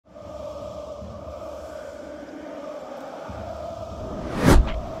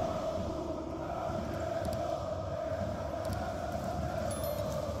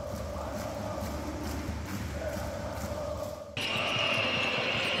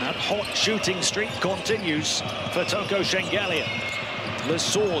That hot shooting streak continues for Toko Shengelia.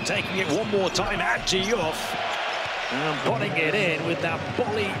 Lessort taking it one more time at Diouf. And putting it in with that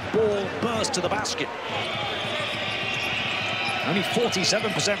volley ball burst to the basket. Only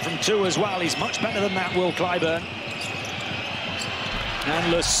 47% from two as well. He's much better than that, Will Clyburn.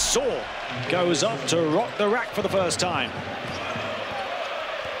 And Lessort goes up to rock the rack for the first time.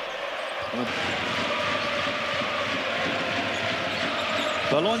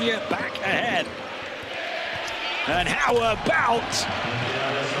 Bologna back ahead. And how about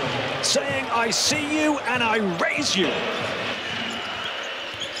saying, I see you and I raise you?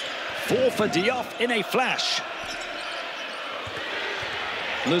 4 for Diouf in a flash.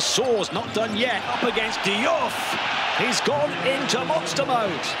 Lessort's not done yet, up against Diouf. He's gone into monster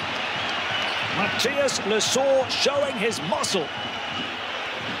mode. Mathias Lessort showing his muscle.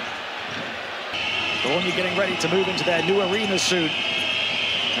 Bologna getting ready to move into their new arena soon.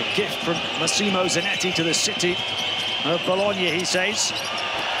 A gift from Massimo Zanetti to the city of Bologna, he says.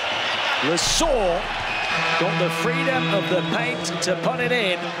 Lessort got the freedom of the paint to put it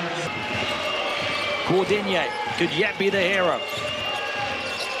in. Cordigne could yet be the hero.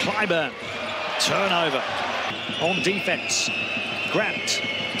 Clyburn, turnover on defense. Grant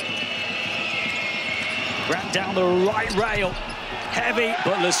down the right rail. Heavy,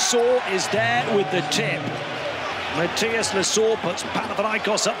 but Lessort is there with the tip. Mathias Lessort puts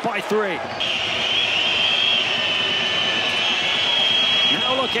Panathinaikos up by 3.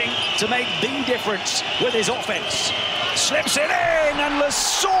 Now looking to make the difference with his offense. Slips it in, and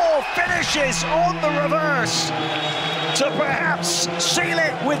Lessort finishes on the reverse to perhaps seal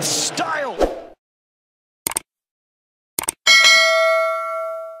it with style.